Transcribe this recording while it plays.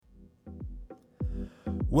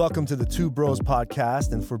Welcome to the Two Bros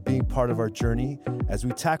podcast and for being part of our journey as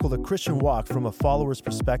we tackle the Christian walk from a follower's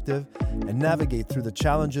perspective and navigate through the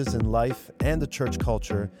challenges in life and the church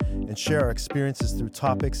culture and share our experiences through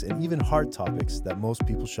topics and even hard topics that most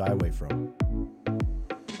people shy away from.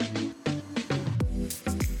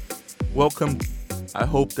 Welcome. I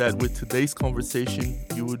hope that with today's conversation,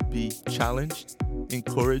 you would be challenged,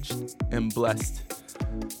 encouraged, and blessed.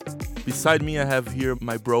 Beside me, I have here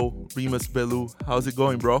my bro, Remus Belu. How's it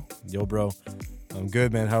going, bro? Yo, bro. I'm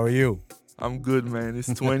good, man. How are you? I'm good, man. It's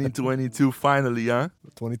 2022 finally, huh?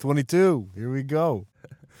 2022. Here we go.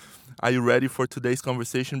 Are you ready for today's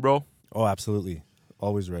conversation, bro? Oh, absolutely.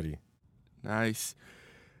 Always ready. Nice.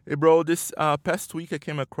 Hey, bro, this past week I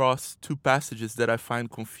came across two passages that I find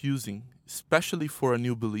confusing, especially for a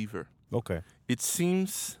new believer. Okay. It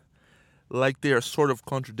seems like they are sort of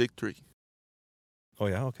contradictory. Oh,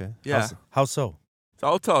 yeah? Okay. Yeah. How so? So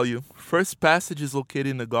I'll tell you. First passage is located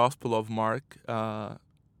in the Gospel of Mark,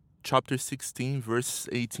 chapter 16, verse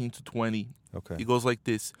 18 to 20. Okay. It goes like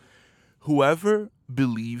this. Whoever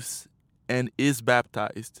believes and is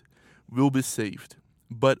baptized will be saved,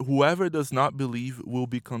 but whoever does not believe will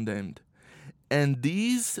be condemned. And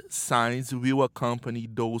these signs will accompany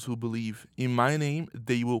those who believe. In my name,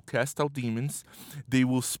 they will cast out demons. They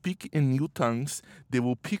will speak in new tongues. They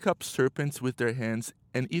will pick up serpents with their hands.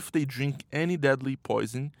 And if they drink any deadly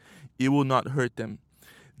poison, it will not hurt them.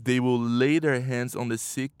 They will lay their hands on the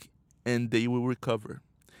sick and they will recover.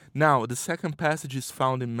 Now, the second passage is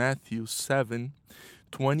found in Matthew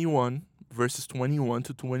 7:21, verses 21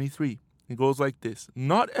 to 23. It goes like this.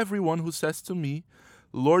 Not everyone who says to me,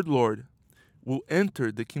 Lord, Lord, will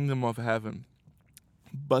enter the kingdom of heaven,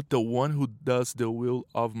 but the one who does the will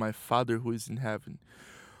of my Father who is in heaven.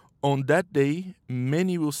 On that day,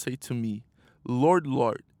 many will say to me, Lord,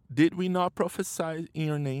 Lord, did we not prophesy in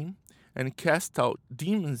your name, and cast out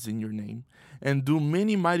demons in your name, and do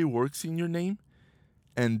many mighty works in your name?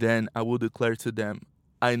 And then I will declare to them,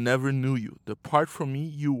 I never knew you. Depart from me,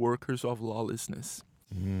 you workers of lawlessness.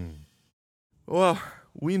 Well,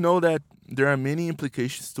 we know that there are many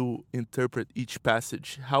implications to interpret each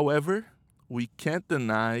passage. However, we can't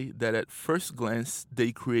deny that at first glance,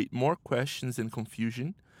 they create more questions and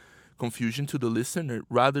confusion to the listener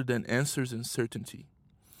rather than answers and certainty.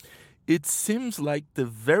 It seems like the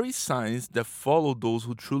very signs that follow those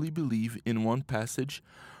who truly believe in one passage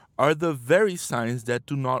are the very signs that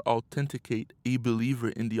do not authenticate a believer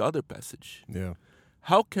in the other passage. Yeah.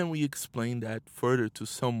 How can we explain that further to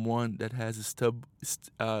someone that has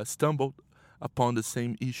stumbled upon the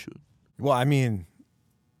same issue? Well, I mean,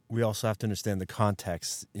 we also have to understand the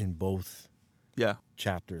context in both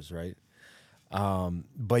chapters, right?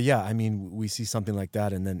 But yeah, I mean, we see something like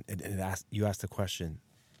that, and then you ask the question,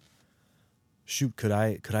 shoot, could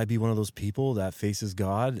I be one of those people that faces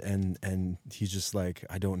God and he's just like,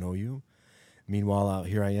 I don't know you? Meanwhile, out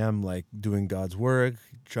here I am, like, doing God's work,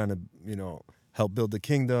 trying to, help build the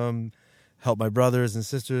kingdom, help my brothers and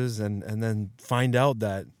sisters, and then find out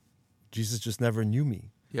that Jesus just never knew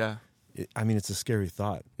me. Yeah. It's a scary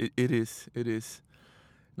thought. It is.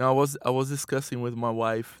 Now, I was discussing with my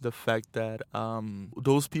wife the fact that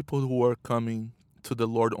those people who are coming to the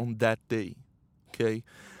Lord on that day, okay,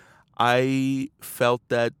 I felt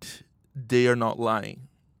that they are not lying.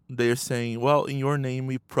 They're saying, well, in your name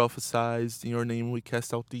we prophesied, in your name we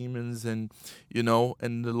cast out demons, and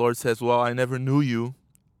the Lord says, well, I never knew you.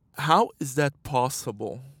 How is that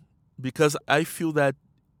possible? Because I feel that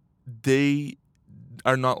they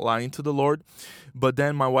are not lying to the Lord. But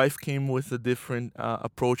then my wife came with a different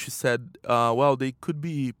approach. She said, well, they could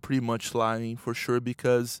be pretty much lying for sure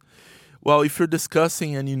because, well, if you're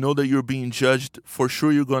discussing and you know that you're being judged, for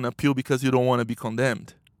sure you're going to appeal because you don't want to be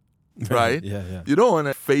condemned. Right? Yeah. You don't want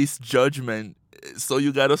to face judgment, so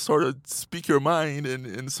you got to sort of speak your mind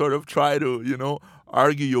and sort of try to,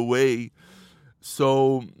 argue your way.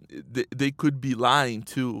 So they could be lying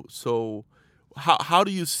too. So how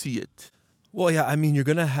do you see it? Well, yeah, I mean, you're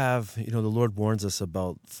going to have, the Lord warns us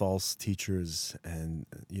about false teachers and,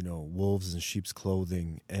 wolves in sheep's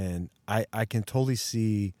clothing. And I can totally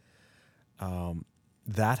see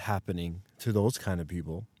that happening to those kind of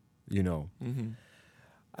people, Mm-hmm.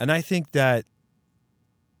 And I think that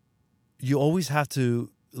you always have to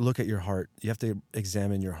look at your heart. You have to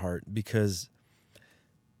examine your heart, because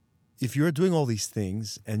if you're doing all these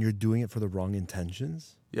things and you're doing it for the wrong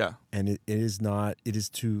intentions, and it is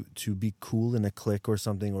to be cool in a clique or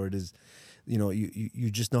something, or it is, you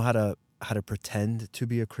just know how to pretend to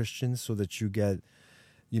be a Christian so that you get,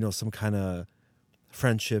 some kind of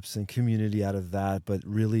friendships and community out of that, but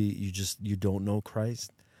really you don't know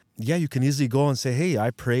Christ. yeah, you can easily go and say, hey,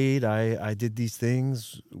 I prayed, I did these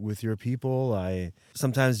things with your people.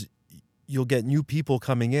 Sometimes you'll get new people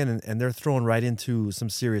coming in and they're thrown right into some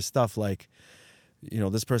serious stuff like,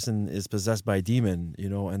 this person is possessed by a demon,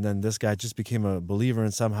 and then this guy just became a believer,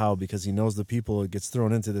 and somehow because he knows the people, gets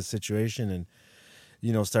thrown into this situation and,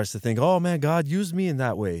 starts to think, oh man, God used me in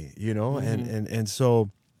that way, and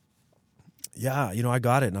so, yeah, I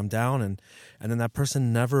got it and I'm down. And then that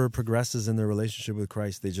person never progresses in their relationship with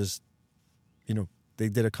Christ. They just, they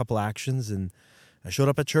did a couple actions and I showed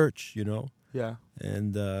up at church, Yeah.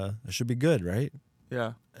 and I should be good, right?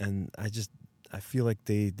 Yeah. And I feel like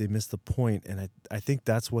they missed the point, and I think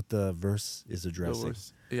that's what the verse is addressing.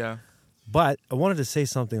 Yeah. But I wanted to say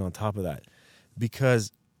something on top of that,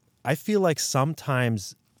 because I feel like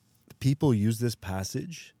sometimes people use this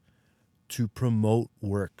passage to promote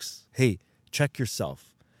works. Hey, check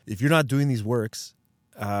yourself. If you're not doing these works,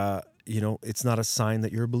 it's not a sign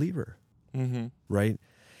that you're a believer, right?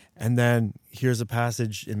 And then here's a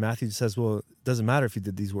passage in Matthew that says, well, it doesn't matter if you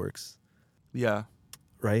did these works. Yeah.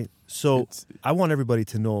 Right? So I want everybody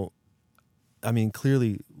to know,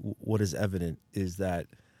 clearly what is evident is that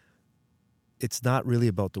it's not really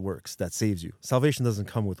about the works that saves you. Salvation doesn't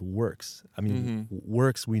come with works.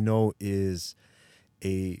 Works we know is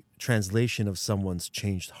a translation of someone's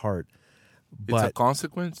changed heart. But it's a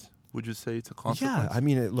consequence? Would you say it's a consequence?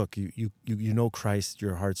 Yeah, look, you know Christ,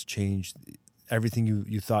 your heart's changed. Everything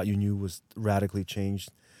you thought you knew was radically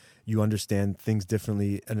changed. You understand things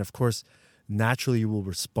differently. And of course, naturally you will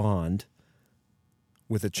respond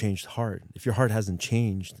with a changed heart. If your heart hasn't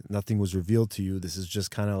changed, nothing was revealed to you. This is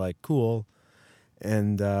just kind of like cool.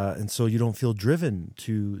 And so you don't feel driven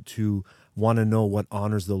to want to know what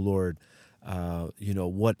honors the Lord,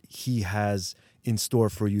 what he has in store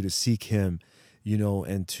for you to seek him,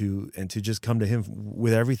 and to just come to him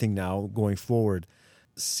with everything now going forward.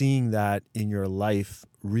 Seeing that in your life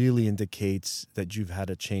really indicates that you've had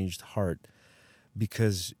a changed heart,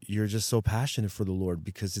 because you're just so passionate for the Lord,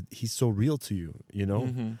 because he's so real to you,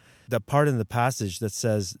 That part in the passage that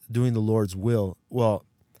says doing the Lord's will, well,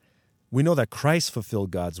 we know that Christ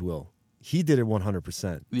fulfilled God's will. He did it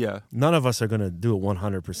 100%. Yeah. None of us are going to do it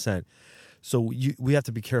 100%. So we have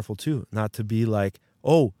to be careful too, not to be like,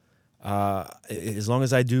 as long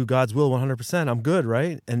as I do God's will 100%, I'm good,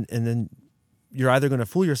 right? And then you're either going to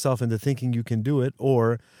fool yourself into thinking you can do it,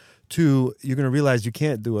 or two, you're going to realize you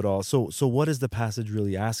can't do it all. So what is the passage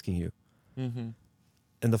really asking you? And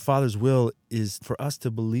the Father's will is for us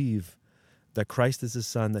to believe that Christ is his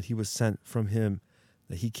Son, that he was sent from him,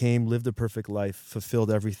 that he came, lived a perfect life,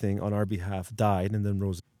 fulfilled everything on our behalf, died, and then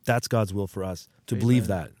rose. That's God's will for us, to believe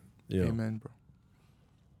that. Amen, bro.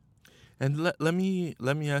 And let me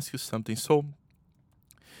ask you something. So,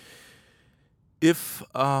 if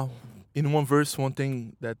in one verse, one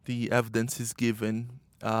thing that the evidence is given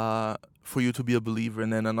for you to be a believer,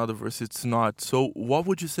 and then another verse it's not. So, what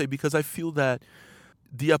would you say? Because I feel that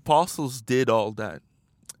the apostles did all that,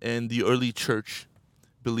 and the early church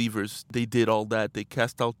believers, they did all that. They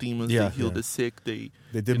cast out demons, they healed the sick, they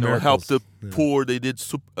did helped the poor, they did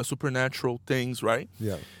supernatural things, right?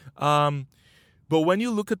 Yeah. But when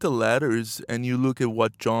you look at the letters and you look at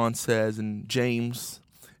what John says and James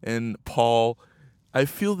and Paul, I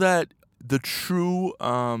feel that the true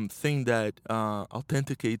thing that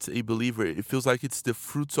authenticates a believer, it feels like it's the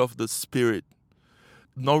fruits of the Spirit,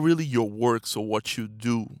 not really your works or what you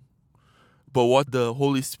do, but what the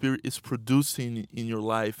Holy Spirit is producing in your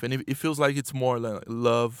life. And it feels like it's more like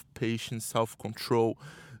love, patience, self-control,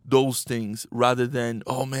 those things, rather than,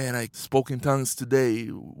 oh man, I spoke in tongues today.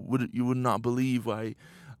 You would not believe. I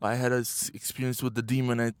had an experience with the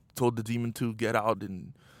demon. I told the demon to get out,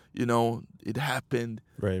 and, it happened.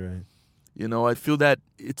 Right. I feel that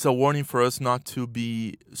it's a warning for us not to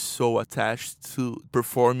be so attached to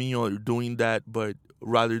performing or doing that, but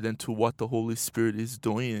rather than to what the Holy Spirit is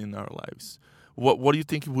doing in our lives. What do you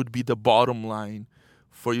think would be the bottom line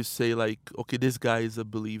for you to say, like, okay, this guy is a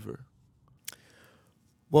believer?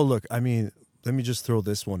 Well, look, let me just throw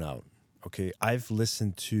this one out. Okay, I've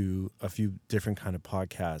listened to a few different kind of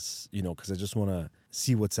podcasts, because I just want to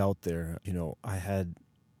see what's out there. I had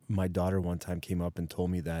my daughter one time came up and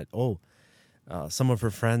told me that, some of her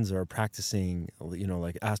friends are practicing,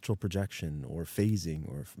 like astral projection or phasing,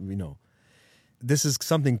 or, this is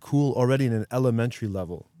something cool already in an elementary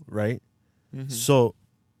level, right? Mm-hmm. So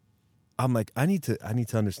I'm like, I need to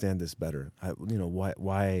understand this better.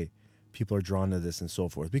 Why people are drawn to this and so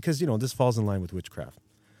forth, because, this falls in line with witchcraft.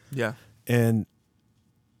 Yeah. And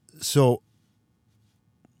so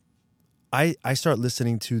I start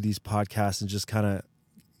listening to these podcasts and just kind of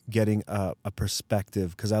getting a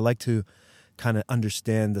perspective, because I like to kind of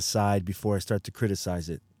understand the side before I start to criticize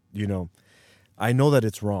it. You know, I know that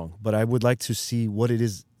it's wrong, but I would like to see what it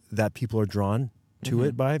is that people are drawn to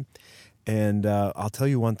it by. And I'll tell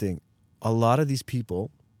you one thing. A lot of these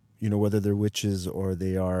people, you know, whether they're witches or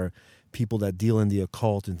they are people that deal in the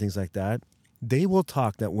occult and things like that, they will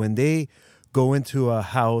talk that when they go into a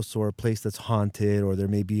house or a place that's haunted, or there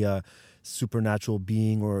may be a supernatural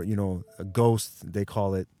being or, you know, a ghost, they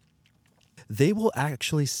call it, they will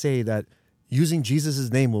actually say that using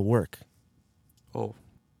Jesus' name will work. Oh,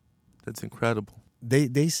 that's incredible.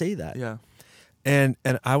 They say that. Yeah. And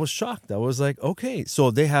I was shocked. I was like, okay.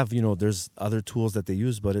 So they have, you know, there's other tools that they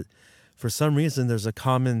use, but for some reason there's a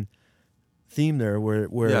common theme there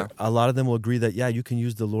where a lot of them will agree that, yeah, you can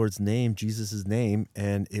use the Lord's name, Jesus' name,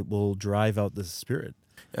 and it will drive out the spirit.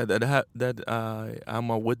 Yeah, I'm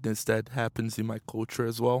a witness that happens in my culture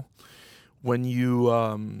as well. When you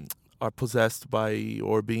are possessed by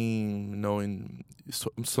or being, you know, in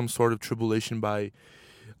some sort of tribulation by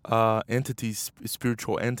entities,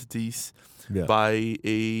 spiritual entities, by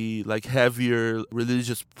a like heavier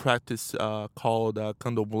religious practice called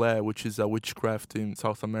candomblé, which is a witchcraft in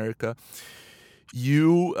South America.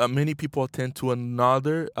 Many people attend to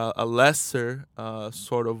a lesser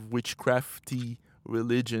sort of witchcrafty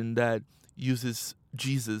religion that uses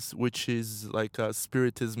Jesus, which is like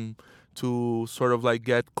spiritism, to sort of like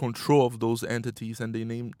get control of those entities, and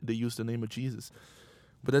they use the name of Jesus.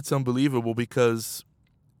 But that's unbelievable because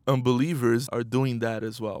unbelievers are doing that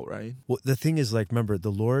as well, right? Well, the thing is, like, remember,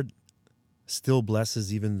 the Lord still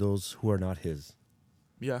blesses even those who are not his.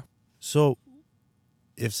 Yeah. So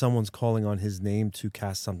if someone's calling on his name to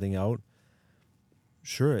cast something out,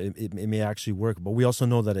 sure, it may actually work. But we also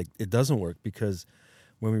know that it doesn't work, because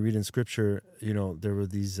when we read in Scripture, you know, there were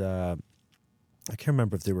these, I can't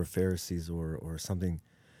remember if they were Pharisees or something.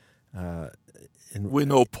 We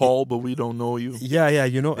know Paul, but we don't know you. Yeah,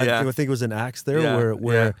 you know, I think it was in Acts there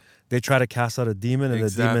where they try to cast out a demon, and the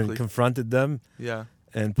demon confronted them. Yeah.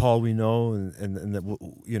 And Paul, we know, and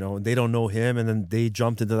you know, they don't know him, and then they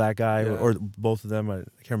jumped into that guy, or both of them. I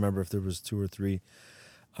can't remember if there was two or three.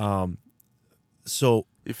 So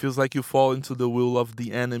it feels like you fall into the will of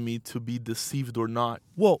the enemy to be deceived or not.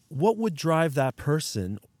 Well, what would drive that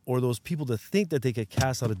person or those people to think that they could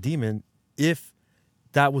cast out a demon if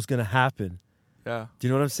that was going to happen? Yeah. Do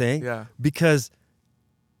you know what I'm saying? Yeah. Because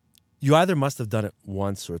you either must have done it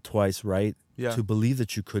once or twice, right? Yeah. To believe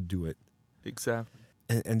that you could do it. Exactly.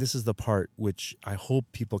 And this is the part which I hope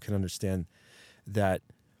people can understand, that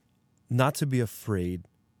not to be afraid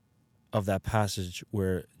of that passage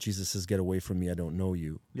where Jesus says, "Get away from me, I don't know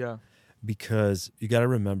you." Yeah. Because you got to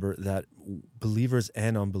remember that believers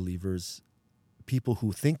and unbelievers, people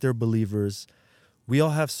who think they're believers, we all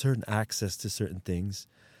have certain access to certain things.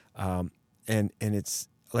 And it's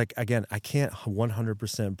like, again, I can't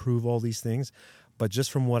 100% prove all these things, but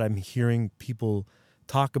just from what I'm hearing people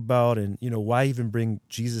talk about, and, you know, why even bring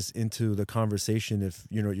Jesus into the conversation if,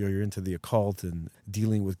 you know, you're into the occult and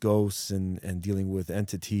dealing with ghosts and dealing with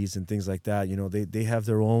entities and things like that. You know, they have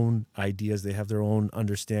their own ideas, they have their own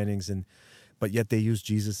understandings, but yet they use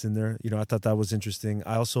Jesus in there. You know, I thought that was interesting.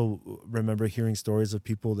 I also remember hearing stories of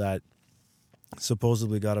people that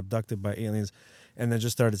supposedly got abducted by aliens and then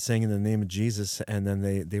just started saying in the name of Jesus, and then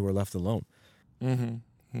they were left alone.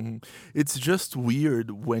 Mm-hmm. Mm-hmm. It's just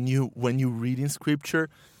weird when you read in Scripture,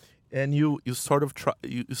 and you sort of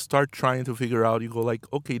you start trying to figure out. You go like,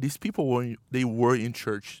 okay, these people were in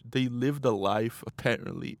church. They lived a life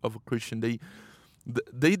apparently of a Christian. They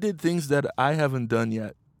did things that I haven't done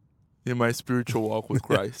yet in my spiritual walk with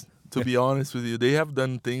Christ. To be honest with you, they have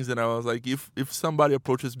done things that I was like, if somebody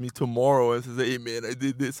approaches me tomorrow and says, "Hey man, I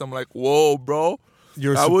did this," I'm like, "Whoa, bro,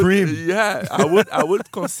 you're supreme." I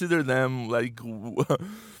would consider them like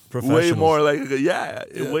way more like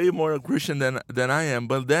way more a Christian than I am.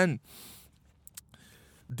 But then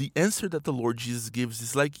the answer that the Lord Jesus gives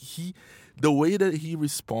is like the way that he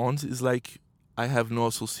responds is like, "I have no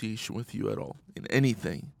association with you at all in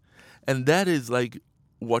anything," and that is like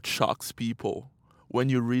what shocks people. When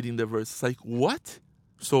you're reading the verse, it's like, what?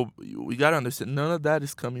 So we got to understand, none of that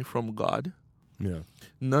is coming from God. Yeah.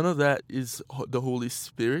 None of that is the Holy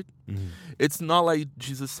Spirit. Mm-hmm. It's not like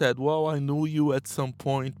Jesus said, well, I knew you at some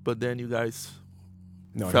point, but then you guys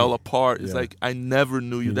fell apart. It's like, I never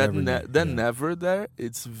knew you. Never there,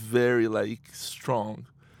 it's very like strong.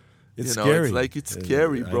 It's scary. It's like, it's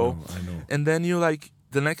scary, bro. I know. And then you like,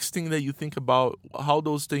 the next thing that you think about how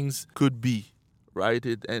those things could be. Right?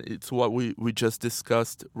 And it's what we just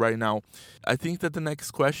discussed right now. I think that the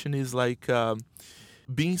next question is like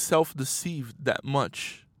being self-deceived that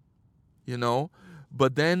much, you know?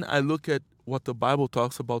 But then I look at what the Bible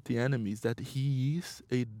talks about the enemy is that he is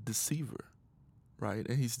a deceiver, right?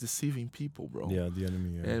 And he's deceiving people, bro. Yeah, the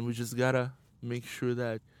enemy. Yeah. And we just gotta make sure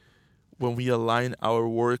that when we align our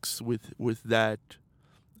works with that,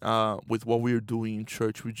 with what we're doing in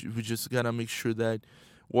church, we just gotta make sure that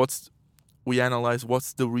we analyze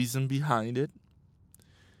what's the reason behind it.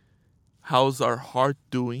 How's our heart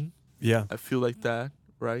doing? Yeah. I feel like that,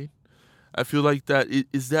 right? I feel like that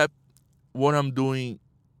is that what I'm doing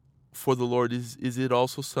for the Lord, is it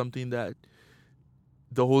also something that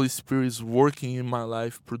the Holy Spirit is working in my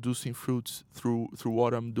life, producing fruits through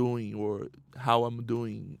what I'm doing or how I'm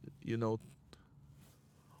doing, you know?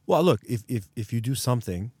 Well, look, if you do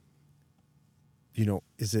something, you know,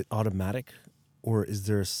 is it automatic, or is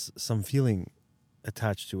there some feeling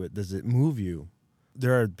attached to it? Does it move you?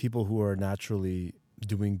 There are people who are naturally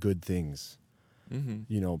doing good things. Mm-hmm.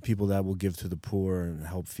 You know, people that will give to the poor and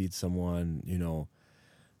help feed someone, you know,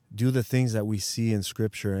 do the things that we see in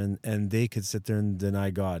Scripture, and they could sit there and deny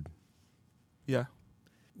God. Yeah.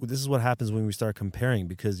 Well, this is what happens when we start comparing,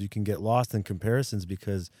 because you can get lost in comparisons,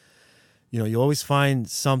 because, you know, you always find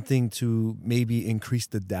something to maybe increase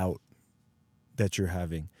the doubt that you're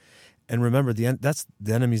having. And remember, that's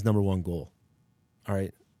the enemy's number one goal. All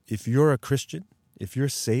right? If you're a Christian, if you're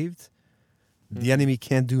saved, the enemy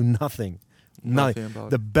can't do nothing. Nothing about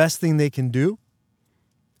the best thing they can do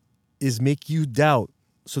is make you doubt,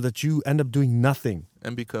 so that you end up doing nothing.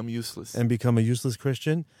 And become useless. And become a useless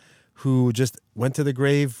Christian who just went to the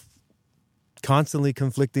grave constantly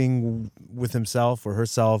conflicting with himself or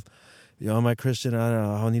herself. You know, am I Christian? I don't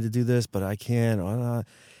know. I need to do this, but I can't.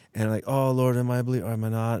 And like, oh, Lord, am I a believer or am I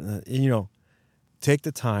not? And, you know, take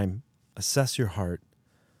the time, assess your heart.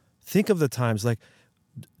 Think of the times, like,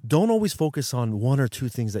 don't always focus on one or two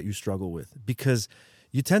things that you struggle with, because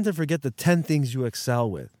you tend to forget the 10 things you excel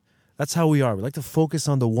with. That's how we are. We like to focus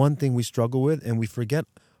on the one thing we struggle with, and we forget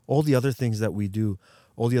all the other things that we do,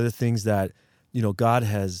 all the other things that, you know, God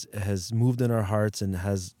has moved in our hearts and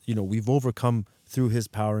has, you know, we've overcome through His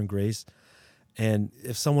power and grace. And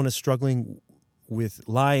if someone is struggling with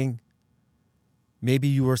lying, maybe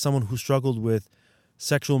you are someone who struggled with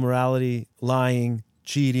sexual morality, lying,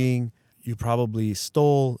 cheating, you probably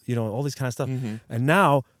stole, you know, all these kind of stuff. Mm-hmm. And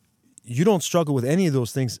now you don't struggle with any of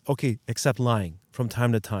those things, okay, except lying from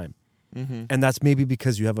time to time. Mm-hmm. And that's maybe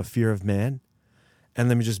because you have a fear of man. And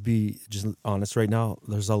let me just be honest right now.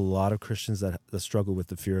 There's a lot of Christians that struggle with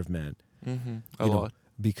the fear of man. Mm-hmm. A lot.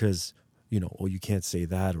 Because, you know, you can't say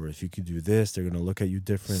that, or if you could do this, they're going to look at you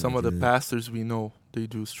different. Some of the pastors we know, they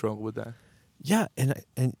do struggle with that. Yeah,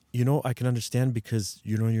 and you know, I can understand, because,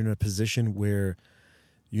 you know, you're in a position where,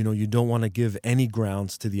 you know, you don't want to give any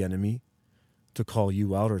grounds to the enemy to call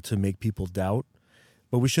you out or to make people doubt.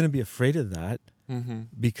 But we shouldn't be afraid of that. Mm-hmm.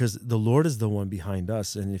 Because the Lord is the one behind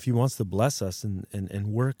us, and if He wants to bless us and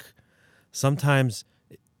work, sometimes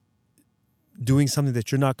doing something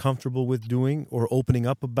that you're not comfortable with doing or opening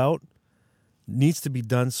up about needs to be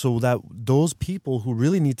done, so that those people who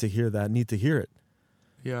really need to hear that need to hear it.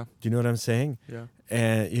 Yeah. Do you know what I'm saying? Yeah.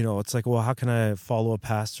 And, you know, it's like, well, how can I follow a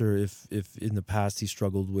pastor if in the past he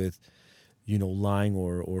struggled with, you know, lying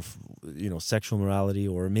or you know, sexual morality,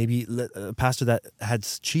 or maybe a pastor that had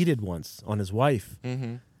cheated once on his wife,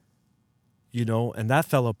 Mm-hmm. you know, and that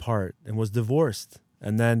fell apart and was divorced,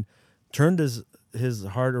 and then turned his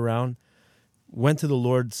heart around, went to the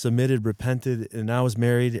Lord, submitted, repented, and now is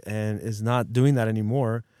married and is not doing that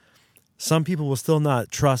anymore. Some people will still not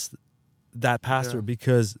trust that pastor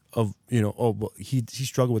because of, you know, oh, well, he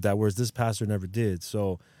struggled with that, whereas this pastor never did.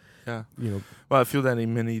 So, yeah, you know. Well, I feel that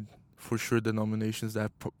in many, for sure, denominations,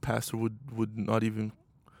 that pastor would not even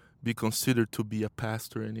be considered to be a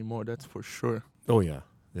pastor anymore. That's for sure. Oh yeah,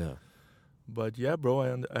 yeah. But yeah, bro,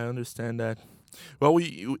 I understand that. Well,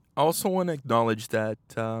 we also want to acknowledge that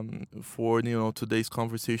for, you know, today's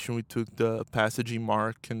conversation, we took the passage in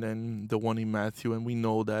Mark and then the one in Matthew, and we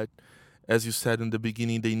know that, as you said in the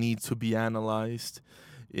beginning, they need to be analyzed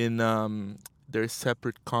in their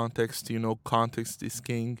separate context. You know, context is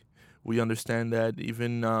king. We understand that.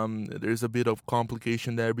 Even there's a bit of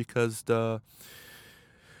complication there, because the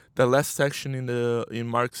last section in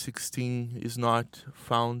Mark 16 is not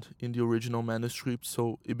found in the original manuscript,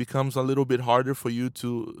 so it becomes a little bit harder for you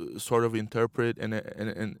to sort of interpret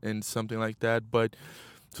and something like that. But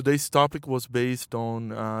today's topic was based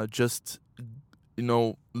on just, you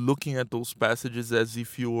know, looking at those passages as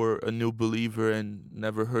if you were a new believer and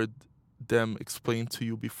never heard them explained to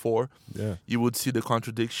you before. Yeah. You would see the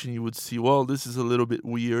contradiction. You would see, well, this is a little bit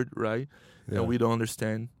weird, right? Yeah. And we don't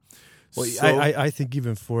understand. Well, So, I think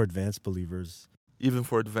even for advanced believers, even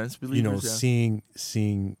for advanced believers, you know,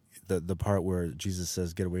 seeing the part where Jesus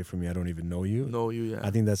says, "Get away from me, I don't even know you." Yeah.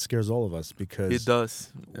 I think that scares all of us because it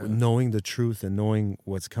does. Yeah. Knowing the truth and knowing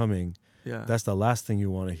what's coming, that's the last thing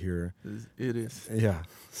you want to hear. It is. Yeah.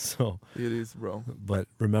 So it is, bro. But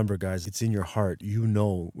remember, guys, it's in your heart. You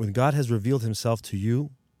know, when God has revealed himself to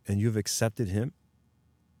you and you've accepted him,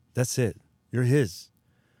 that's it. You're his.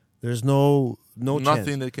 There's no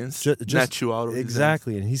nothing that can snatch you out of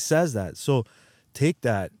exactly. And he says that. So take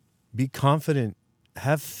that, be confident,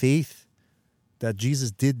 have faith that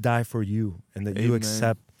Jesus did die for you and that you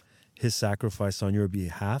accept his sacrifice on your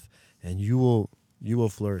behalf, and you will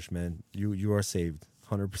flourish, man. You are saved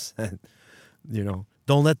 100%. You know,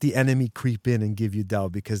 don't let the enemy creep in and give you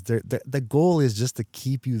doubt, because the goal is just to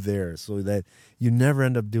keep you there so that you never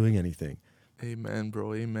end up doing anything. Amen,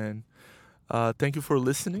 bro. Amen. Thank you for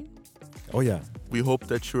listening. Oh, yeah. We hope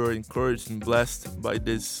that you are encouraged and blessed by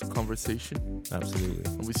this conversation. Absolutely.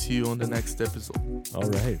 And we see you on the next episode. All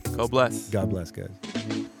right. God bless. God bless, guys.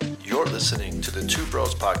 You're listening to the Two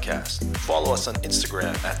Bros Podcast. Follow us on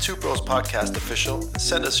Instagram at Two Bros Podcast Official and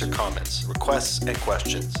send us your comments, requests, and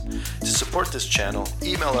questions. To support this channel,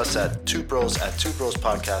 email us at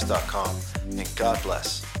twobros@twobrospodcast.com, and God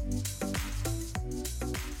bless.